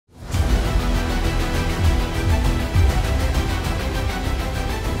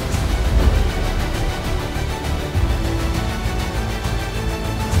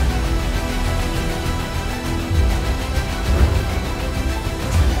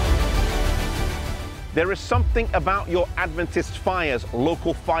"There is something about your Adventist fires,"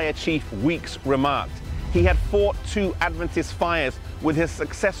 local fire chief Weeks remarked. He had fought 2 Adventist fires with his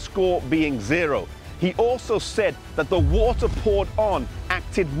success score being 0. He also said that the water poured on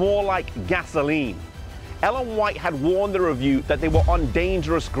acted more like gasoline. Ellen White had warned the review that they were on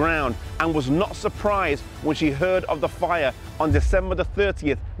dangerous ground and was not surprised when she heard of the fire on December the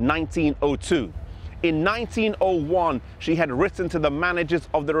 30th, 1902. In 1901, she had written to the managers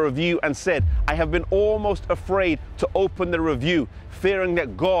of the review and said, "I have been almost afraid to open the review, fearing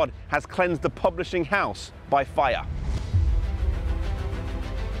that God has cleansed the publishing house by fire."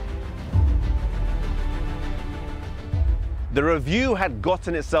 The review had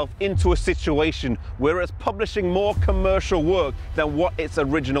gotten itself into a situation where it's publishing more commercial work than what its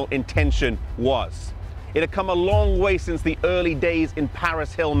original intention was. It had come a long way since the early days in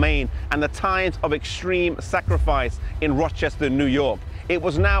Paris Hill, Maine, and the times of extreme sacrifice in Rochester, New York. It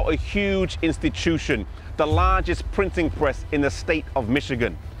was now a huge institution, the largest printing press in the state of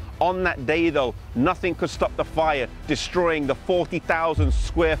Michigan. On that day, though, nothing could stop the fire destroying the 40,000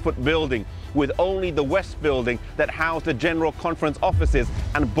 square foot building, with only the West Building that housed the General Conference offices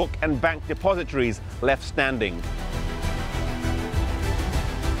and book and bank depositories left standing.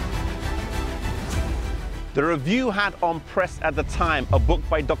 The review had on press at the time a book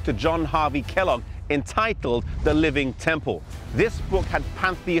by Dr. John Harvey Kellogg entitled The Living Temple. This book had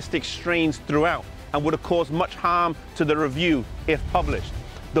pantheistic strains throughout and would have caused much harm to the review if published.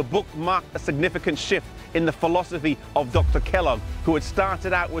 The book marked a significant shift in the philosophy of Dr. Kellogg, who had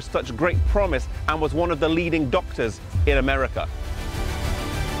started out with such great promise and was one of the leading doctors in America.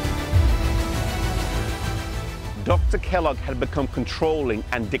 Dr. Kellogg had become controlling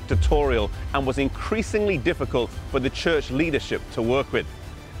and dictatorial and was increasingly difficult for the church leadership to work with.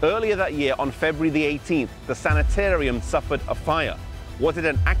 Earlier that year, on February the 18th, the Sanitarium suffered a fire. Was it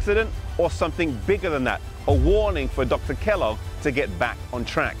an accident or something bigger than that? A warning for Dr. Kellogg to get back on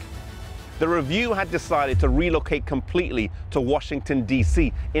track. The review had decided to relocate completely to Washington,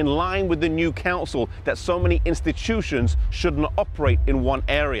 D.C., in line with the new council that so many institutions should not operate in one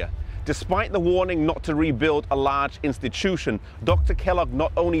area. Despite the warning not to rebuild a large institution, Dr. Kellogg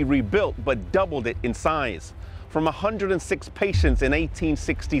not only rebuilt but doubled it in size. From 106 patients in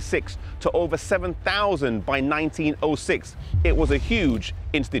 1866 to over 7,000 by 1906, it was a huge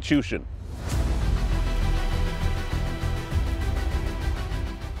institution.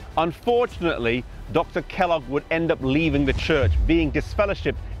 Unfortunately, Dr. Kellogg would end up leaving the church, being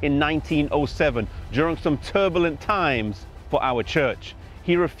disfellowshipped in 1907 during some turbulent times for our church.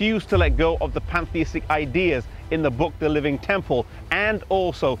 He refused to let go of the pantheistic ideas in the book The Living Temple, and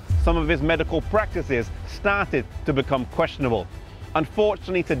also some of his medical practices started to become questionable.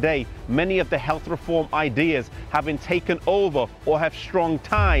 Unfortunately today, many of the health reform ideas have been taken over or have strong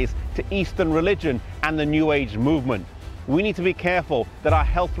ties to Eastern religion and the New Age movement. We need to be careful that our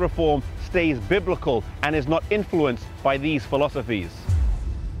health reform stays biblical and is not influenced by these philosophies.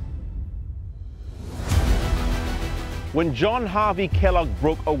 When John Harvey Kellogg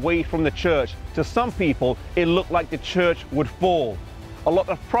broke away from the church, to some people it looked like the church would fall. A lot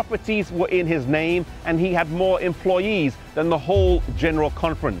of properties were in his name and he had more employees than the whole General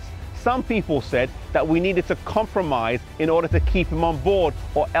Conference. Some people said that we needed to compromise in order to keep him on board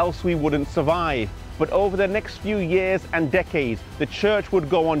or else we wouldn't survive. But over the next few years and decades, the church would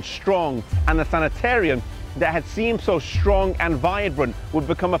go on strong, and the Sanitarium that had seemed so strong and vibrant would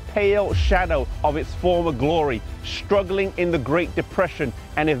become a pale shadow of its former glory, struggling in the Great Depression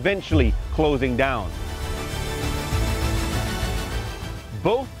and eventually closing down.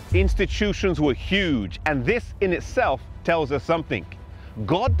 Both institutions were huge, and this in itself tells us something.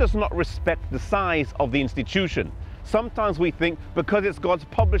 God does not respect the size of the institution. Sometimes we think because it's God's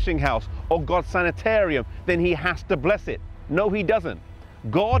publishing house or God's sanitarium, then he has to bless it. No, he doesn't.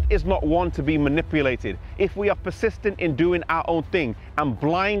 God is not one to be manipulated. If we are persistent in doing our own thing and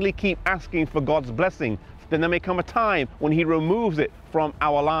blindly keep asking for God's blessing, then there may come a time when he removes it from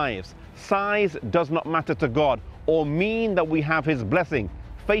our lives. Size does not matter to God or mean that we have his blessing.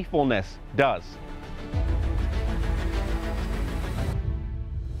 Faithfulness does.